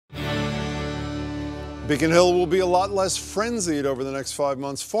Beacon Hill will be a lot less frenzied over the next 5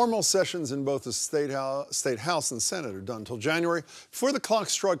 months. Formal sessions in both the State House and Senate are done until January. Before the clock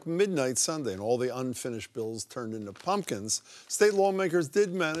struck midnight Sunday and all the unfinished bills turned into pumpkins, state lawmakers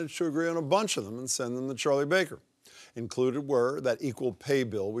did manage to agree on a bunch of them and send them to Charlie Baker. Included were that equal pay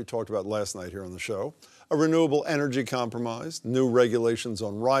bill we talked about last night here on the show, a renewable energy compromise, new regulations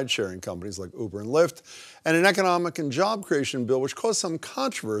on ride-sharing companies like Uber and Lyft, and an economic and job creation bill which caused some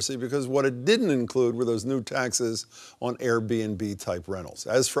controversy because what it didn't include were those new taxes on Airbnb-type rentals.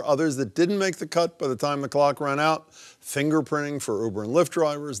 As for others that didn't make the cut by the time the clock ran out, fingerprinting for Uber and Lyft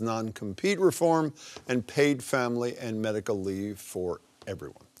drivers, non-compete reform, and paid family and medical leave for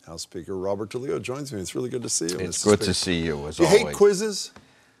everyone. House Speaker Robert DeLeo joins me. It's really good to see you. It's good to see you, as always. You hate quizzes?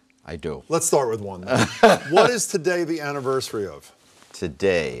 I do. Let's start with one. What is today the anniversary of?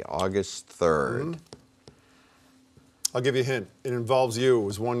 Today, August 3rd. Mm-hmm. I'll give you a hint. It involves you. It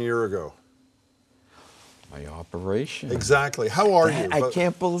was 1 year ago. My operation. Exactly. How are you? I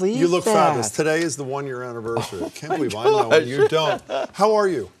can't believe you look that. fabulous. Today is the 1 year anniversary. I can't believe I know and you don't. How are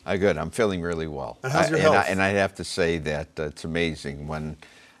you? I'm good. I'm feeling really well. And how's your health? And I have to say that it's amazing when,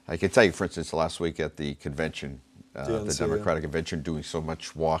 I can tell you, for instance, last week at the convention, the Democratic convention, doing so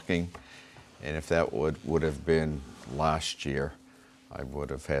much walking, and if that would have been last year, I would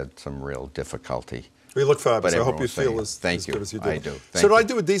have had some real difficulty. You look fabulous. I hope you feel as good as you do. I do. So did I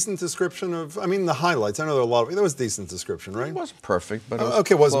do a decent description of, I mean, the highlights? I know there are a lot of, there was a decent description, right? It wasn't perfect, but it was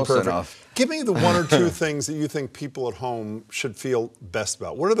okay, it wasn't close perfect. enough. Give me the one or two things that you think people at home should feel best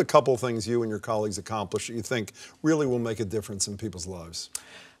about. What are the couple things you and your colleagues accomplished that you think really will make a difference in people's lives?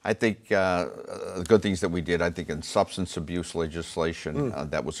 I think the good things that we did, I think in substance abuse legislation,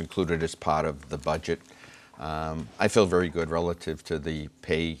 that was included as part of the budget. I feel very good relative to the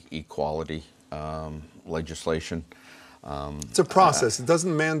pay equality legislation. It's a process. It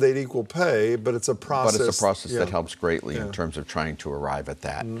doesn't mandate equal pay, but it's a process. But it's a process that helps greatly in terms of trying to arrive at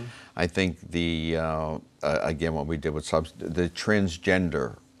that. I think the, again, what we did with the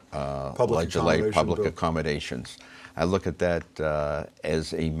transgender public accommodations. I look at that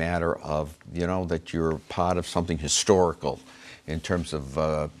as a matter of, that you're part of something historical in terms of,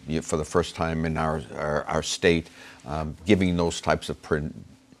 for the first time in our state, giving those types of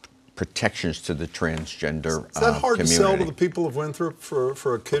protections to the transgender community. Is that hard to sell to the people of Winthrop,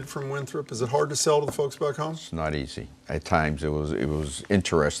 for a kid from Winthrop? Is it hard to sell to the folks back home? It's not easy. At times it was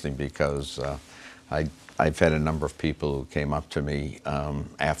interesting because I've had a number of people who came up to me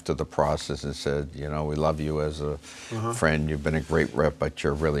after the process and said, we love you as a friend. You've been a great rep, but you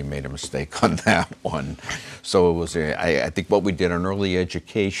really made a mistake on that one. So it was. I think what we did on early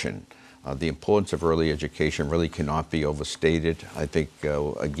education, the importance of early education really cannot be overstated. I think,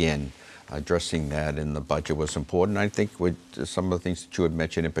 again, addressing that in the budget was important. I think with some of the things that you had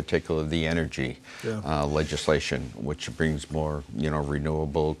mentioned, in particular the energy legislation, which brings more,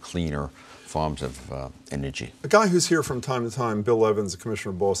 renewable, cleaner forms of energy. A guy who's here from time to time, Bill Evans, the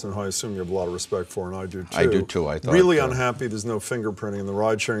Commissioner of Boston, who I assume you have a lot of respect for, and I do too. I do too. I thought really unhappy there's no fingerprinting in the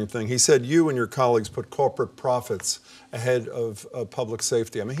ride-sharing thing. He said you and your colleagues put corporate profits ahead of public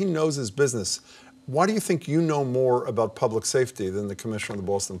safety. I mean, he knows his business. Why do you think you know more about public safety than the Commissioner of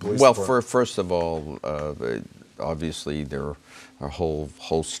the Boston Police Department? Well, first of all, obviously there are a whole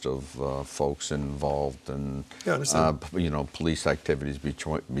host of folks involved in, police activities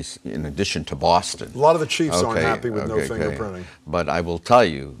in addition to Boston. A lot of the chiefs aren't happy with no fingerprinting. But I will tell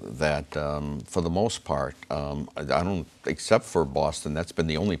you that for the most part, I don't, except for Boston, that's been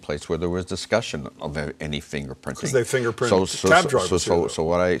the only place where there was discussion of any fingerprinting. Because they fingerprint cab drivers. So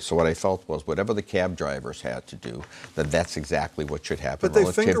what I felt was whatever the cab drivers had to do, that's exactly what should happen. But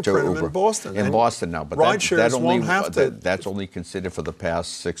they fingerprint them in Boston. In Boston now, but that's only considered for the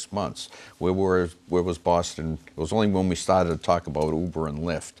past 6 months. Where was Boston? It was only when we started to talk about Uber and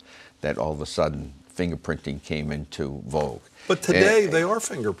Lyft that all of a sudden fingerprinting came into vogue. But today they are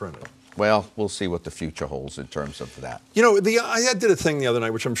fingerprinted. Well, we'll see what the future holds in terms of that. I did a thing the other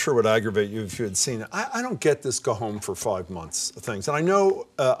night, which I'm sure would aggravate you if you had seen it. I don't get this go home for 5 months things. And I know,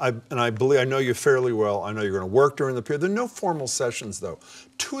 I know you fairly well. I know you're going to work during the period. There are no formal sessions, though.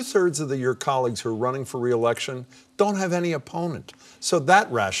 2/3 of your colleagues who are running for re-election don't have any opponent. So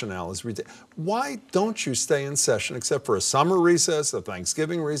that rationale is ridiculous. Why don't you stay in session except for a summer recess, a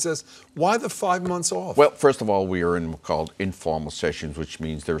Thanksgiving recess? Why the 5 months off? Well, first of all, we are in called informal sessions, which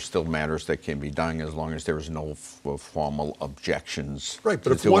means there are still matters that can be done as long as there is no formal objections. Right,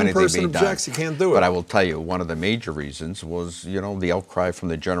 but if one person objects, you can't do it. But I will tell you, one of the major reasons was, the outcry from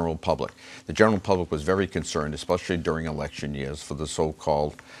the general public. The general public was very concerned, especially during election years, for the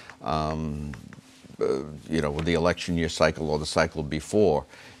so-called you know, the election year cycle or the cycle before,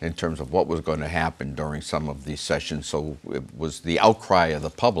 in terms of what was going to happen during some of these sessions. So it was the outcry of the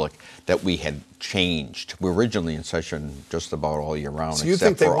public that we had changed. We're originally in session just about all year round. So you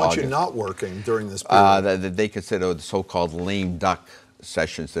think they want you not working during this period? They consider the so-called lame duck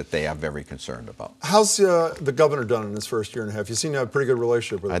sessions that they are very concerned about. How's the governor done in his first year and a half? You seem to have a pretty good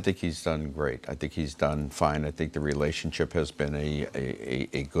relationship with him. I think he's done great. I think he's done fine. I think the relationship has been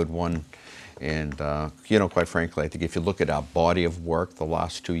a good one. And, you know, quite frankly, I think if you look at our body of work the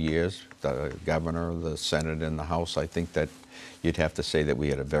last 2 years, the governor, the Senate, and the House, I think that you'd have to say that we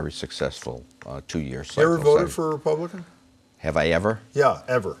had a very successful 2-year cycle. You ever voted for a Republican? Have I ever? Yeah,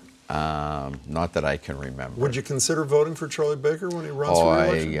 ever. Not that I can remember. Would you consider voting for Charlie Baker when he runs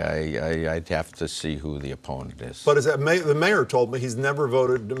for re-election? I'd have to see who the opponent is. But the mayor told me he's never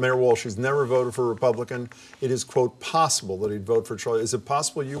voted, Mayor Walsh, he's never voted for a Republican. It is, quote, possible that he'd vote for Charlie. Is it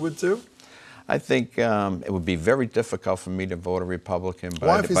possible you would too? I think it would be very difficult for me to vote a Republican. But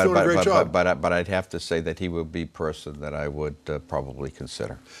why, if he's doing a great job? But I'd have to say that he would be a person that I would probably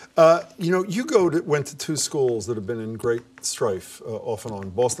consider. You know, you went to 2 schools that have been in great strife off and on,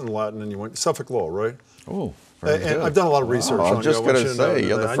 Boston Latin, and you went Suffolk Law, right? Oh. And I've done a lot of research on you. I'm just going to say,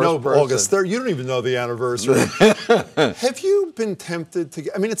 you're the first I know person. August 3rd. You don't even know the anniversary. Have you been tempted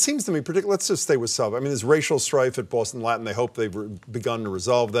to, I mean, it seems to me, particularly, let's just stay with Suffolk. I mean, there's racial strife at Boston Latin. They hope they've begun to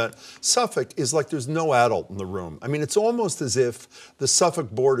resolve that. Suffolk is like there's no adult in the room. I mean, it's almost as if the Suffolk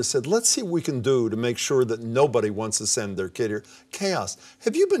board has said, let's see what we can do to make sure that nobody wants to send their kid here. Chaos.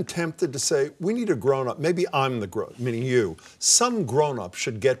 Have you been tempted to say, we need a grown-up, maybe I'm the grown-up, meaning you, some grown-up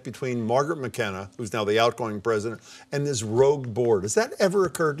should get between Margaret McKenna, who's now the outgoing president, and this rogue board. Has that ever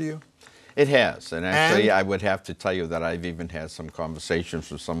occurred to you? It has, and actually I would have to tell you that I've even had some conversations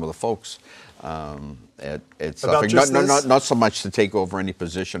with some of the folks at Suffolk. Not so much to take over any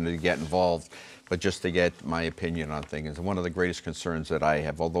position or to get involved, but just to get my opinion on things. And one of the greatest concerns that I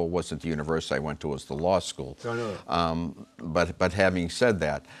have, although it wasn't the university I went to, was the law school. I know that. But having said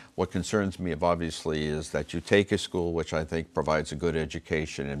that, what concerns me obviously is that you take a school which I think provides a good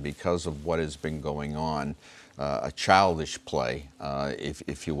education, and because of what has been going on, a childish play,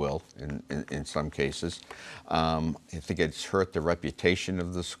 if you will, in some cases. I think it's hurt the reputation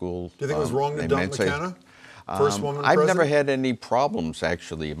of the school. Do you think it was wrong to dump McKenna? First woman president? I've never had any problems,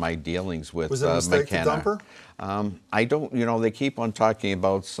 actually, in my dealings with McKenna. Was it a mistake to dump her? I don't, you know, they keep on talking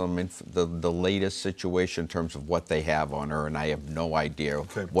about the latest situation in terms of what they have on her, and I have no idea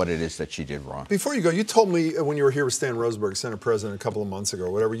what it is that she did wrong. Before you go, you told me when you were here with Stan Rosenberg, Senate President, a couple of months ago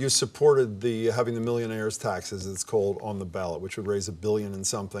or whatever, you supported having the millionaires' tax, as it's called, on the ballot, which would raise $1 billion and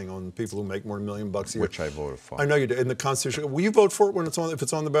something on people who make more than $1 million a year. Which I voted for. I know you did. In the Constitution, will you vote for it when if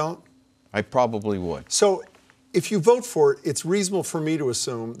it's on the ballot? I probably would. So, if you vote for it, it's reasonable for me to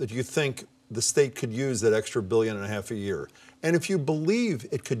assume that you think the state could use that extra $1.5 billion a year. And if you believe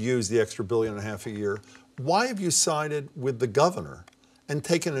it could use the extra $1.5 billion a year, why have you sided with the governor and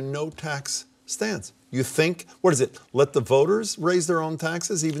taken a no-tax stance? You think, what is it, let the voters raise their own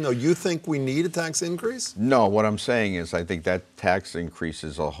taxes even though you think we need a tax increase? No, what I'm saying is I think that tax increase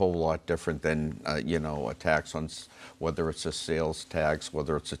is a whole lot different than, you know, a tax on, whether it's a sales tax,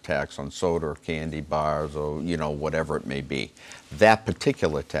 whether it's a tax on soda or candy bars or, you know, whatever it may be. That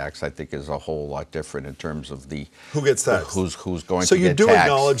particular tax, I think, is a whole lot different in terms of the... Who gets taxed? Who's going to get taxed. So you do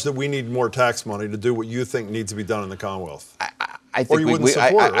acknowledge that we need more tax money to do what you think needs to be done in the Commonwealth? I think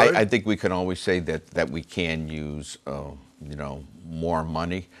right? I think we can always say that we can use, you know, more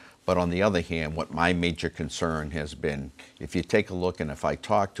money. But on the other hand, what my major concern has been, if you take a look, and if I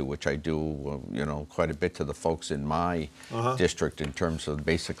talk to, which I do, you know, quite a bit to the folks in my district in terms of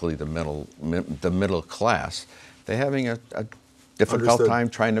basically the middle class, they're having a difficult time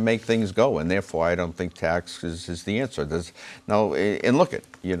trying to make things go, and therefore I don't think tax is the answer. And look at,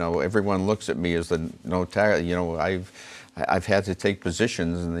 you know, everyone looks at me as the no tax. You know, I've had to take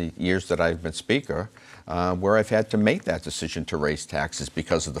positions in the years that I've been Speaker where I've had to make that decision to raise taxes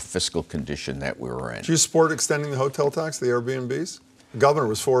because of the fiscal condition that we were in. Do you support extending the hotel tax, the Airbnbs? The governor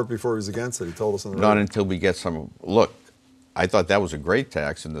was for it before he was against it. He told us on the Not radio. until we get some. Look, I thought that was a great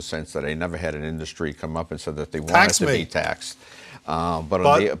tax in the sense that I never had an industry come up and said that they wanted to be taxed. But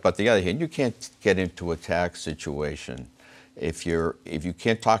on the other hand, you can't get into a tax situation if you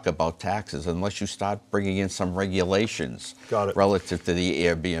can't talk about taxes unless you start bringing in some regulations relative to the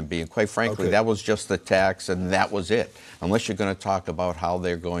Airbnb. And quite frankly, that was just the tax and that was it. Unless you're going to talk about how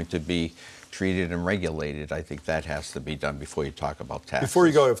they're going to be treated and regulated, I think that has to be done before you talk about taxes. Before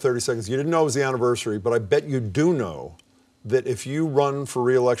you go, I have 30 seconds. You didn't know it was the anniversary, but I bet you do know that if you run for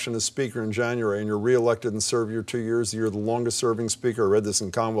re-election as Speaker in January and you're re-elected and serve your 2 years, you're the longest serving Speaker, I read this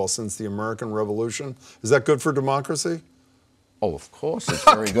in Commonwealth, since the American Revolution. Is that good for democracy? Oh, of course, it's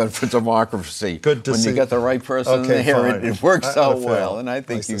very good for democracy. Good to when see. you get the right person there, fine. it works out I well, and I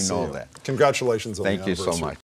think nice you to know see that. Congratulations on the Thank you so anniversary. much.